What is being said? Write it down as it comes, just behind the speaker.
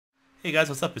Hey guys,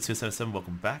 what's up? It's 277.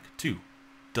 Welcome back to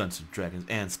Dungeons & Dragons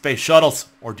and Space Shuttles,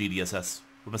 or DDSS,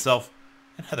 with myself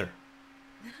and Heather.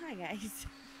 Hi guys.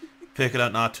 Pick it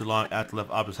up not too long after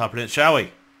left objects hopper in it, shall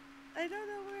we? I don't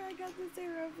know where I got this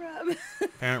arrow from.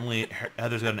 Apparently,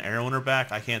 Heather's got an arrow in her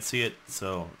back. I can't see it,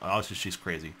 so obviously she's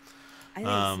crazy.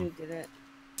 I think Sue did it.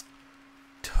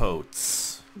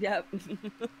 Totes. Yep.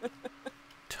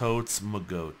 Totes my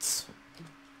goats.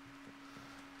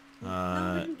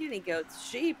 No, we didn't get any goats.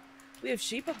 Sheep. We have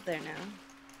sheep up there now.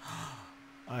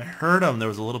 I heard them. There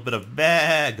was a little bit of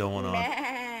bah going on.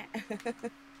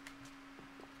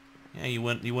 Yeah, you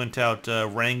went out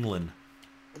wrangling.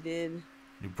 I did.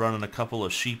 You brought in a couple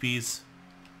of sheepies.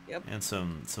 Yep. And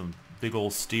some big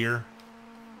old steer.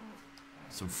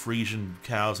 Some Frisian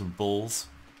cows and bulls.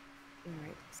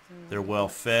 Alright, so They're well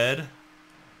fed.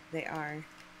 they are.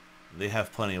 They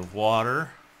have plenty of water.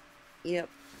 Yep.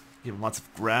 Give them lots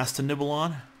of grass to nibble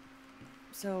on.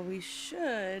 So we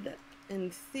should, in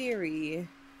theory,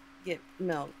 get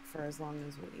milk for as long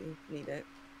as we need it.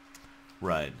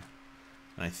 Right.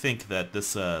 And I think that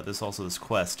this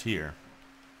quest here,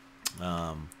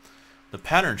 the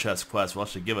pattern chest quest will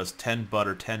actually give us 10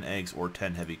 butter, 10 eggs, or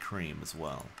 10 heavy cream as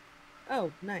well.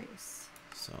 Oh, nice.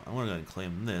 So I'm going to go ahead and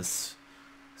claim this.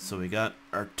 So we got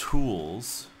our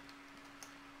tools.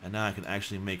 And now I can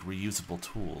actually make reusable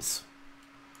tools.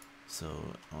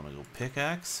 So I want to go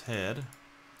pickaxe head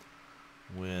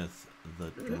with the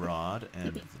rod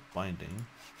and the binding.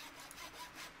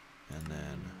 And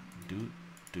then doot,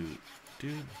 doot,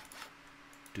 doot,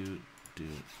 doot,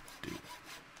 doot, doot.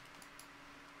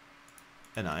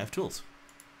 And now I have tools.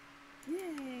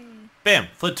 Yay. Bam!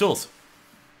 Flint tools!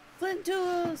 Flint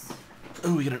tools!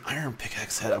 Ooh, we get an iron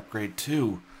pickaxe head upgrade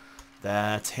too.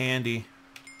 That's handy.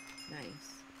 Nice.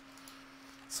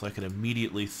 So I can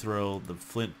immediately throw the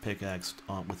flint pickaxe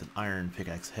on with an iron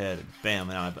pickaxe head, and bam,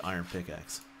 now I have an iron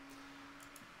pickaxe.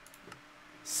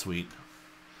 Sweet.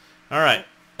 Alright.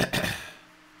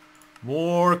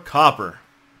 More copper.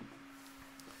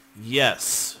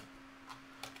 Yes.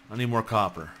 I need more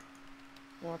copper.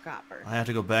 More copper. I have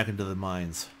to go back into the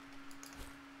mines.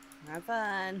 Have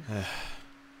fun.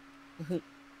 I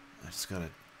just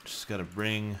gotta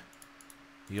bring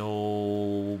the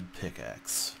old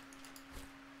pickaxe.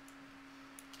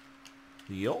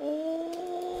 The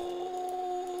old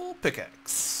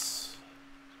pickaxe.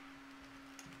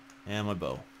 And my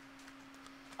bow.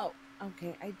 Oh,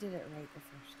 okay. I did it right the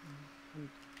first time.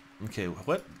 Okay,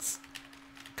 what's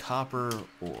copper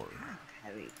ore?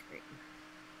 Heavy cream.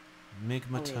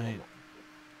 Migmatite.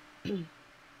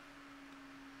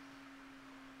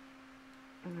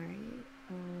 Alright.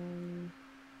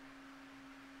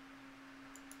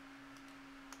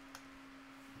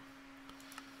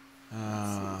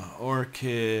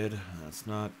 Orchid. That's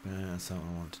not bad. That's not what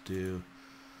I want to do.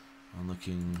 I'm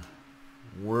looking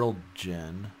world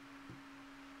gen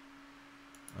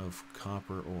of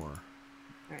copper ore.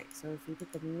 Alright, so if you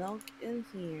put the milk in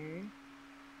here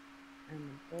and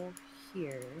the bowl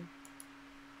here.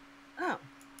 Oh.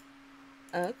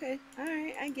 Okay.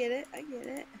 Alright, I get it. I get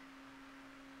it.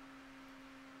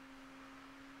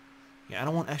 Yeah, I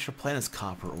don't want extra planets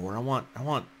copper ore. I want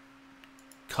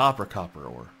copper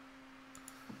ore.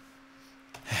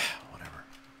 Whatever.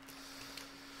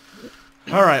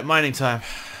 Alright, mining time.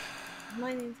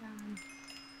 Mining time.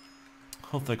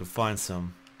 Hopefully I can find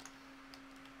some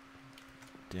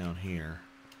down here.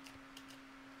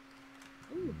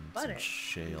 Ooh, butter. Some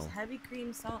shale. There's heavy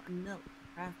cream, salt, and milk.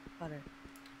 Craft butter.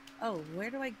 Oh, where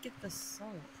do I get the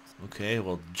salt? Okay,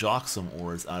 well, Joxum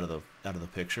ore is out of the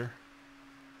picture.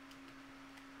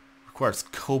 Requires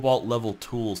cobalt level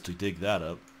tools to dig that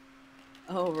up.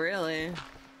 Oh, really?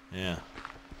 Yeah.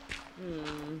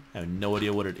 Hmm. I have no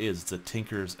idea what it is. It's a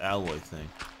Tinker's alloy thing.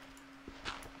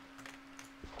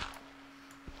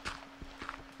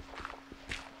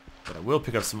 But I will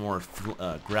pick up some more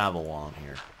gravel on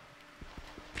here.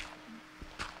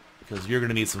 Because you're going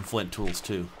to need some flint tools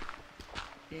too.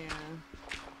 Yeah.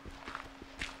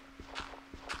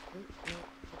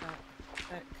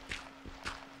 Back.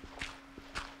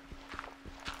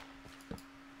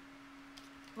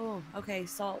 Oh, okay,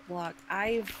 salt block.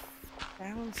 I've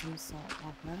found some salt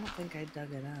block, but I don't think I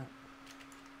dug it up.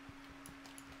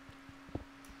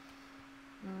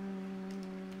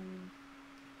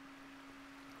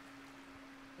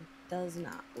 It does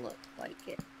not look like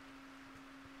it.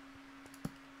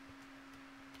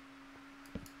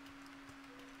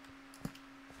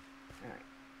 Alright.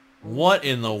 What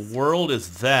in the world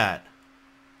is that?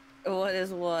 What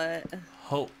is what?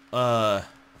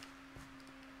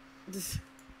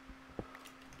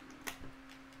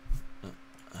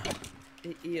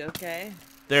 You okay?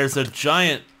 There's a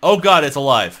giant... Oh god, it's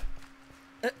alive.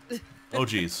 Oh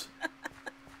jeez.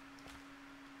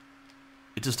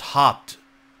 It just hopped.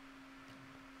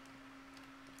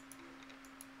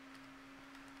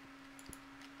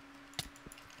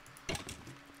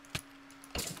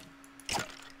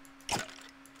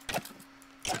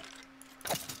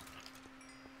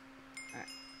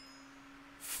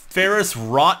 Ferris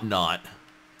Rotnot.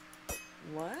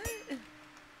 What?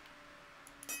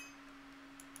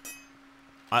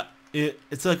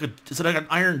 It's like an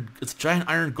iron. It's a giant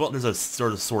iron golem. There's a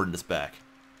sort of sword in its back.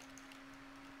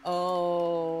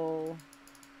 Oh.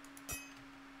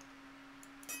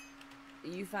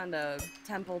 You found a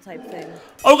temple type thing.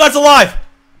 Oh god, it's alive!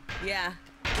 Yeah.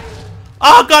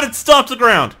 Oh god, it stomped the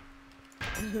ground.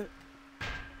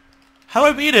 How do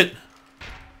I beat it?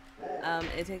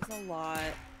 It takes a lot.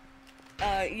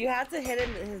 You have to hit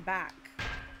him in his back.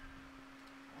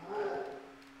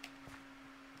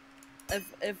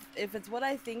 If it's what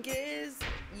I think it is,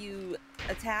 you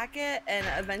attack it, and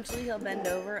eventually he'll bend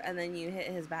over, and then you hit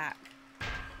his back.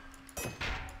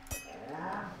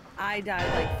 I died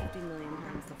like 50 million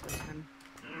times the first time.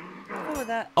 Go with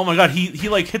that. Oh my god, he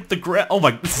like hit the ground. Oh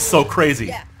my, this is so crazy.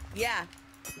 Yeah, yeah.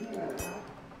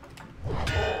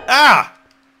 Ah!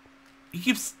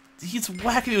 He's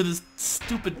whacking me with this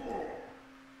stupid...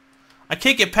 I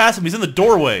can't get past him, he's in the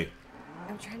doorway.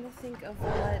 I'm trying to think of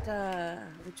what,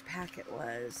 which pack it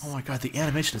was. Oh my god, the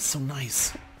animation is so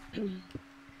nice. There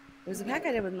was a pack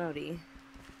I did with Modi.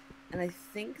 And I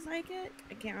think Psychic?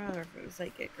 I can't remember if it was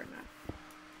Psychic or not.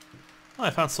 Oh, I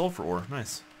found Sulfur Ore,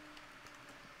 nice.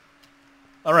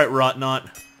 Alright, Rotnot.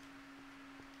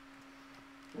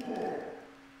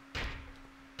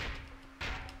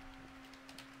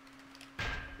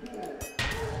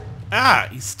 Ah!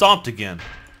 He stomped again.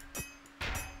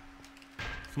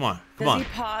 Come on, come on. Does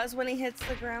he pause when he hits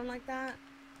the ground like that?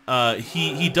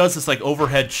 He does this like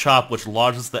overhead chop which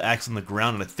lodges the axe in the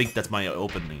ground, and I think that's my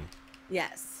opening.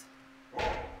 Yes.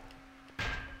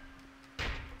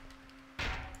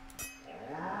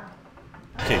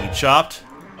 Okay, he chopped.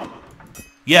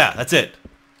 Yeah, that's it.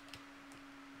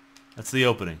 That's the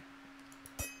opening.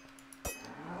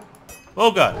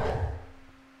 Oh god.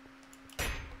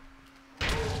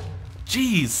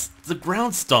 Jeez, the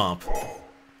ground stomp.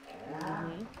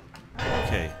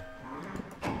 Okay.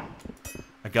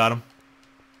 I got him.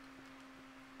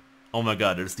 Oh my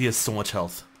god, he has so much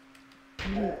health.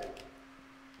 5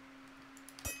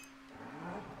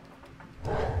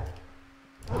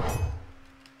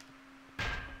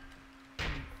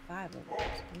 of those.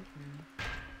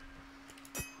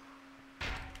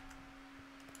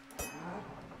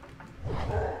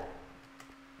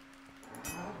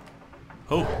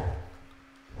 Oh.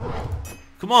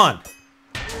 Come on.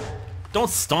 Don't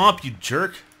stomp, you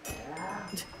jerk.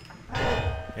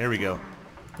 There we go.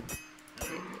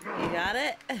 You got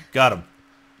it? Got him.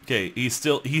 Okay,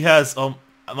 he has,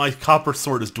 my copper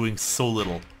sword is doing so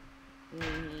little.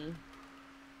 Mm-hmm.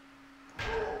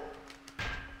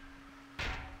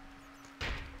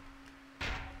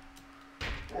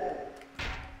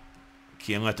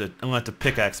 Okay, I'm gonna have to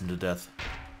pickaxe him to death.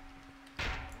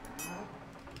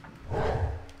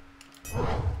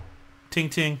 Ting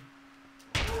ting.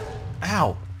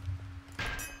 Ow.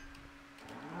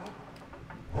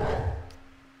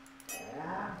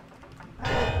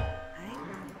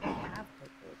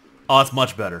 Oh, that's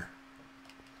much better.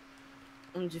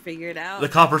 Did you figure it out? The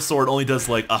copper sword only does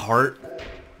like a heart,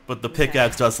 but the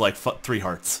pickaxe does like 3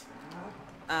 hearts.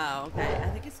 Oh, okay. I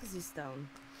think it's because he's stone.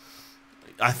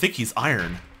 I think he's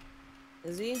iron.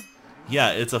 Is he?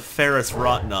 Yeah, it's a Ferris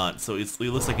Rotnot, so he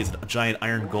looks like he's a giant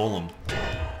iron golem.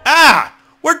 Ah!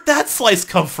 Where'd that slice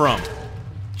come from?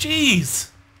 Jeez!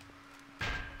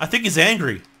 I think he's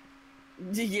angry.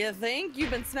 Do you think? You've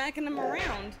been smacking him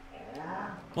around.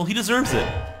 Well, he deserves it.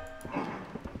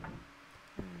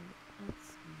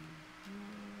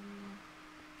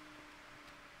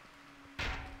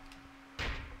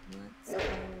 Let's go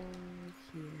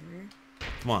here.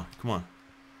 Come on, come on.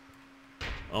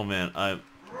 Oh man, I'm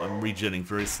regenning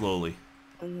very slowly.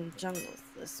 And the jungle's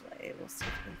this way. We'll see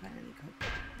if we can find any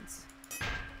coconuts.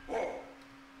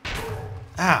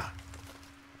 Ah!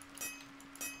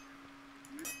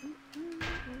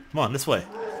 Come on, this way.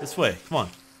 This way. Come on.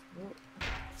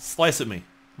 Slice at me.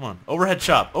 Come on. Overhead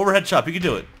chop. Overhead chop. You can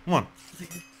do it. Come on.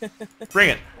 Bring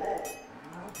it.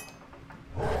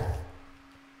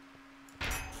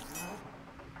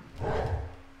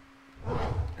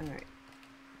 Alright.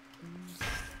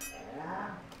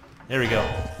 There we go.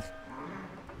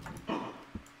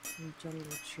 Some jungle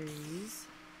trees.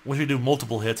 Wish we do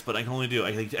multiple hits, but I can only do.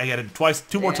 I got it twice,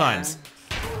 2 more Yeah. times.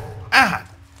 Ah!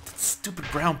 That stupid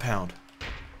ground pound.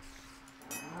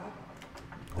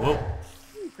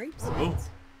 grape Oh. seeds.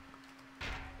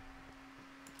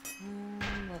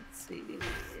 Let's see.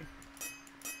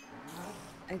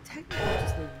 I technically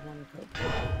just need one cocoa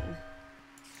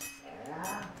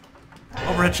bean.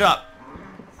 Overhead chop.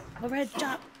 Overhead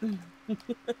chop.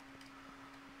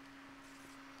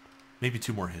 Maybe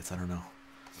 2 more hits. I don't know.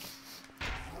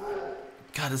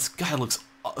 God, this guy looks...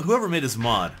 Whoever made this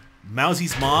mod,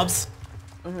 Mousy's Mobs?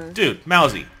 Dude,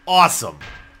 Mousy, awesome.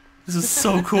 This is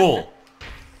so cool.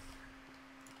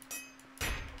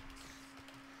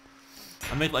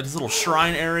 I made like this little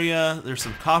shrine area. There's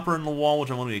some copper in the wall, which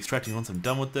I'm going to be extracting once I'm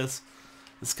done with this.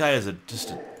 This guy is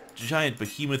just a giant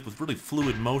behemoth with really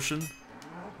fluid motion.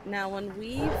 Now, when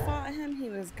we fought him, he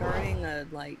was guarding a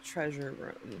like treasure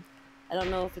room. I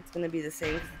don't know if it's going to be the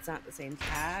same because it's not the same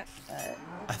pack, but...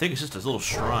 I think it's just a little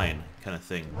shrine kind of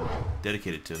thing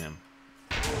dedicated to him.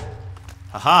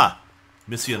 Haha!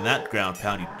 Miss you on that ground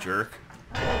pound, you jerk.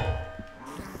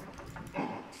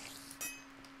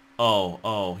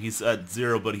 Oh, he's at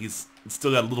 0, but he's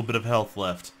still got a little bit of health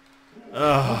left.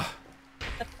 Ugh.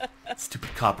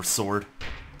 Stupid copper sword.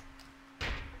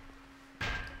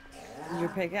 Did your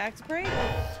pickaxe break?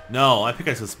 No, my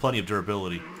pickaxe has plenty of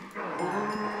durability.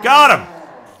 Got him!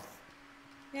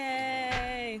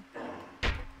 Yay!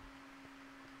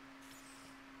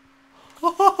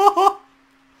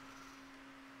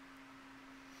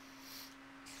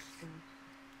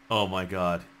 Oh my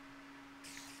god.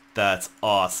 That's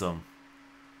awesome.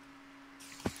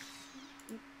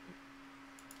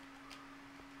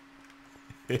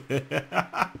 I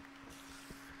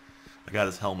got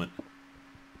his helmet.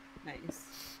 Nice.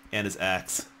 And his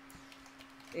axe.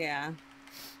 Yeah.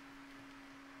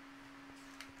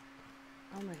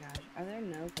 Oh my gosh, are there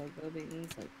no cocoa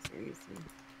beans? Like, seriously?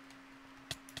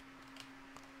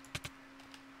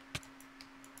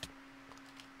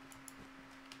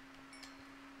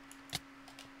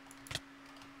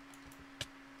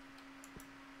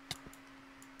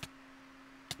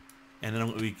 And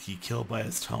then we get killed by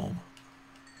his tome.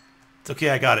 It's okay,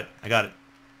 I got it. I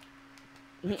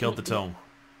killed the tome.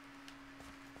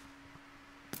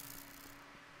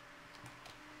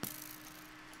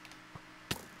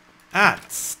 Ah,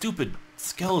 stupid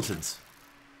skeletons.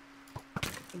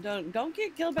 Don't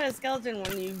get killed by a skeleton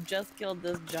when you just killed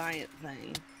this giant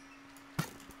thing.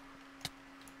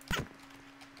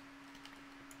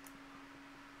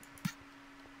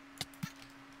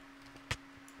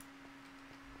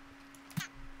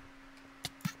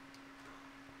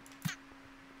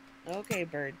 Okay,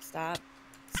 bird, stop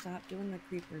doing the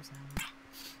creeper sound.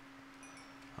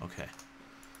 Okay.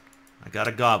 I got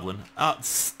a goblin. Oh,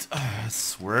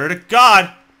 swear to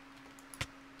God!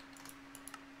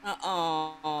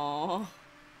 Uh-oh.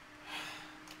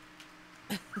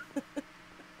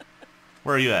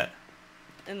 Where are you at?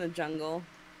 In the jungle.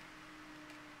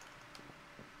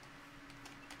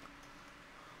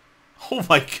 Oh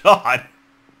my God!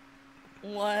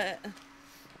 What?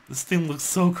 This thing looks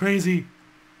so crazy.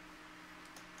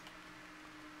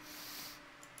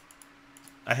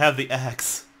 I have the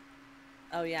axe.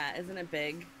 Oh yeah, isn't it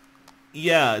big?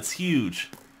 Yeah, it's huge.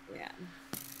 Yeah.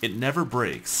 It never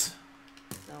breaks.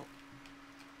 No.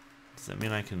 Does that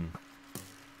mean I can...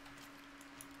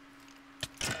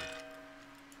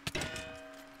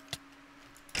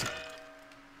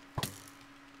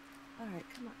 Alright,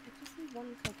 come on. I just need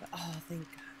one cocoa. Oh, thank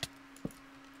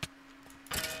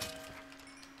God.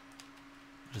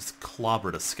 Just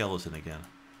clobbered a skeleton again.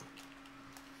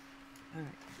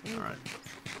 Alright. Alright.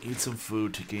 Eat some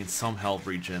food to gain some health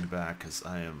regen back, because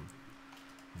I am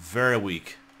very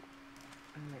weak.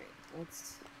 Alright,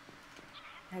 let's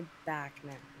head back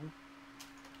now.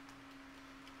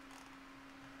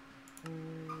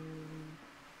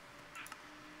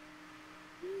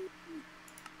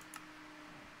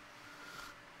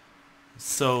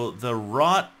 So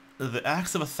the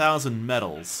axe of 1,000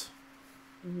 metals.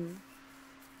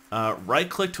 Right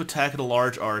click to attack at a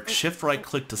large arc. Shift right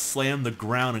click to slam the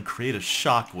ground and create a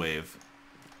shockwave.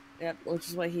 Yep, which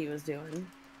is what he was doing.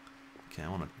 Okay, I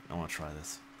wanna try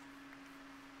this.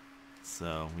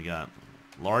 So we got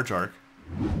large arc.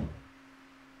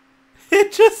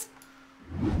 It just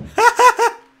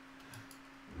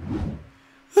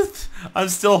I'm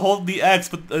still holding the axe,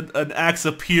 but an axe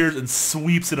appears and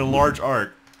sweeps in a large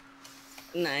arc.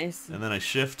 Nice. And then I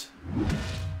shift.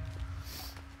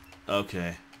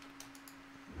 Okay.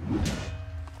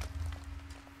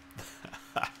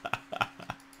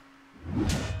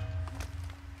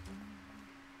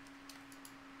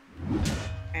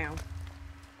 Ow.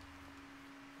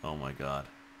 Oh my God.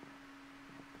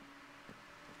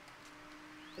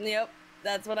 Yep,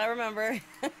 that's what I remember.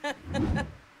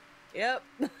 Yep.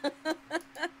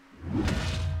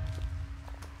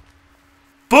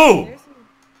 Boom!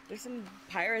 There's some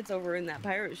pirates over in that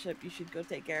pirate ship you should go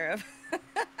take care of.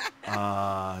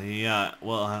 Yeah.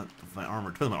 Well, my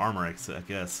armor. Depends on my armor, I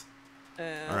guess.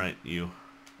 All right, you.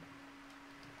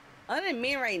 I didn't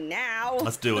mean right now.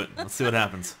 Let's do it. Let's see what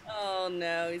happens. Oh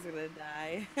no, he's gonna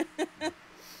die. I'm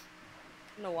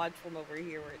gonna watch from over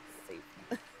here where it's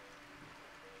safe.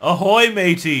 Ahoy,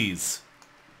 mateys!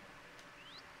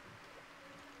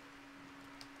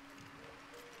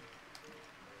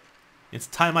 It's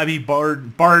time I be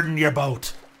barding your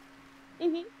boat.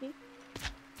 Let's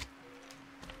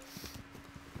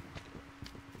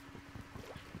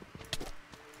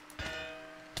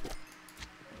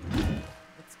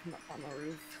come up on the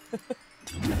roof.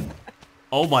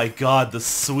 Oh my god, the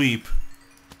sweep.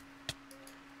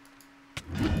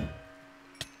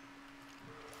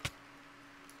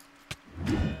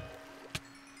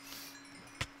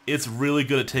 It's really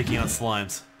good at taking out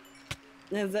slimes.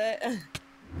 Is it?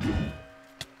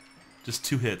 Just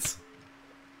 2 hits.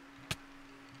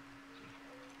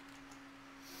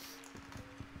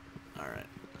 Alright.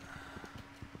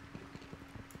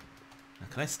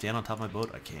 Can I stand on top of my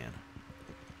boat? I can.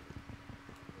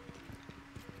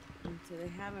 So they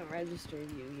haven't registered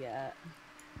you yet.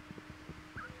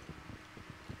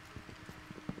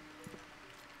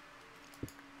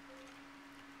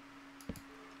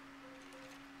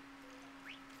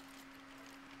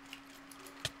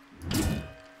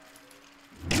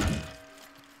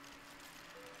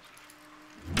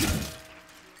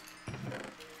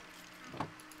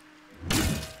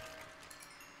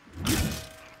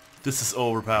 This is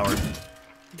overpowered.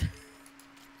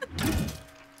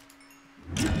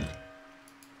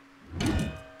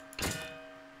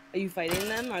 Are you fighting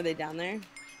them? Are they down there?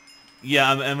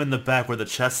 Yeah, I'm in the back where the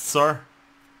chests are.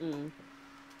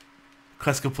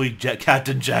 Quest complete,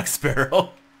 Captain Jack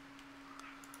Sparrow.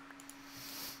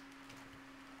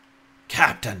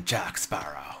 Captain Jack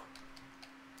Sparrow.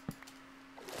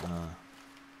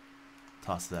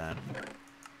 Toss that.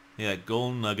 Yeah,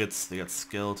 gold nuggets. They got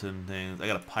skeleton things. I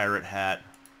got a pirate hat.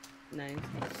 Nice.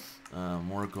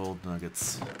 More gold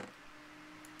nuggets.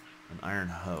 An iron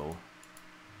hoe.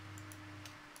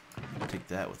 Take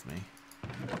that with me.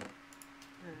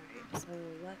 Alright, so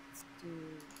let's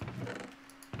do...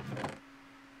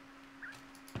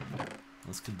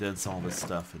 Let's condense all this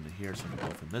stuff into here so we can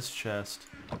open this chest.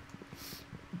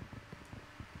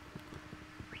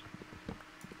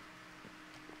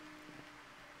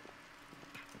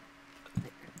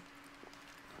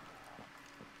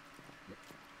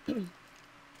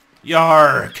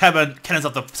 Yar! Cannon's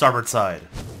off the starboard side.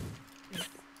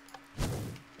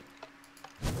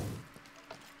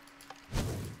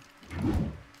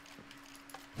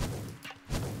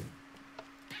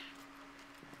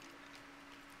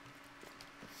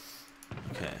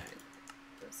 Okay.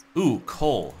 Ooh,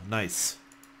 coal. Nice.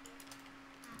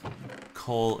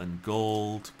 Coal and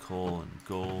gold. Coal and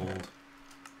gold.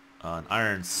 An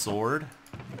iron sword.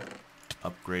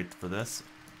 Upgrade for this.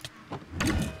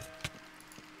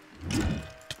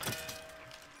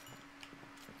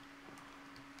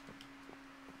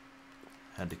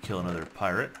 Had to kill another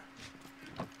pirate.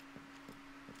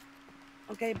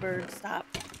 Okay, bird, stop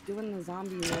doing the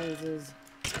zombie noises.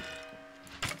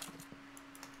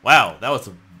 Wow, that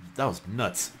was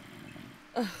nuts.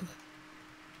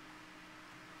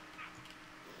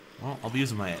 Well, I'll be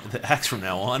using the axe from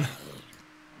now on.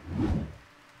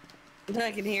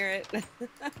 I can hear it.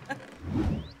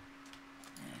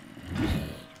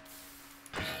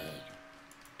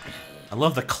 I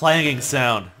love the clanging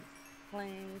sound.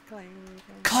 Clang, clang,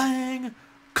 clang. Clang!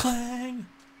 Clang!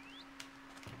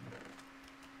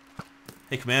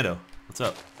 Hey, Commando. What's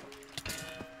up?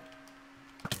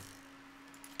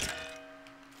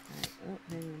 Alright, oh,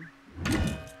 hang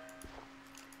on.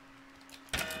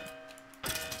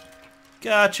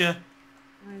 Gotcha.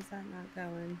 Why is that not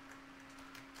going?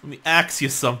 Let me axe you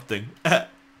something. Okay,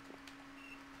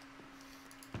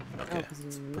 Oh, 'cause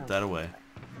let's no. put that away.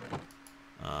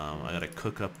 I gotta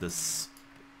cook up this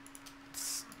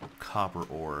copper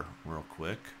ore real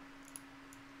quick.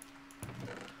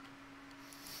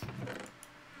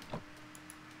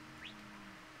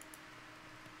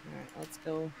 Alright, let's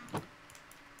go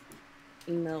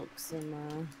milk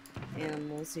some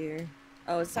animals here.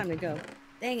 Oh, it's time to go.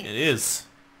 Dang it. It is.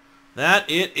 That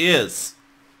it is.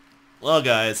 Well,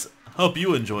 guys, hope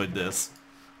you enjoyed this.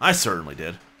 I certainly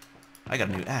did. I got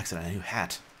a new axe and a new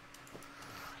hat.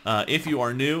 If you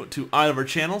are new to either of our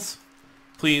channels,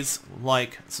 please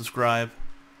like, subscribe.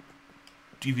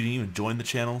 You can even join the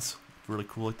channels. It's really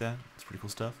cool like that. It's pretty cool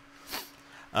stuff.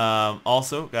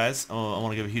 Also, guys, I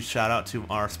want to give a huge shout out to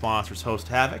our sponsors,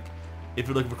 HostHavoc. If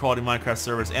you're looking for quality Minecraft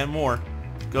servers and more,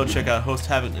 Go check out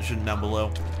HostHavoc description down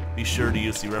below. Be sure to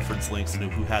use the reference links to know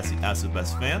who has the absolute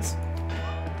best fans.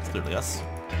 It's clearly us.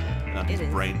 Not these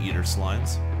brain eater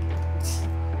slimes.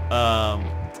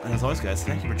 And as always, guys,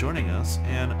 thank you for joining us,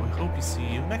 and we hope to see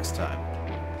you next time.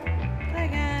 Bye,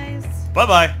 guys.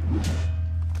 Bye-bye!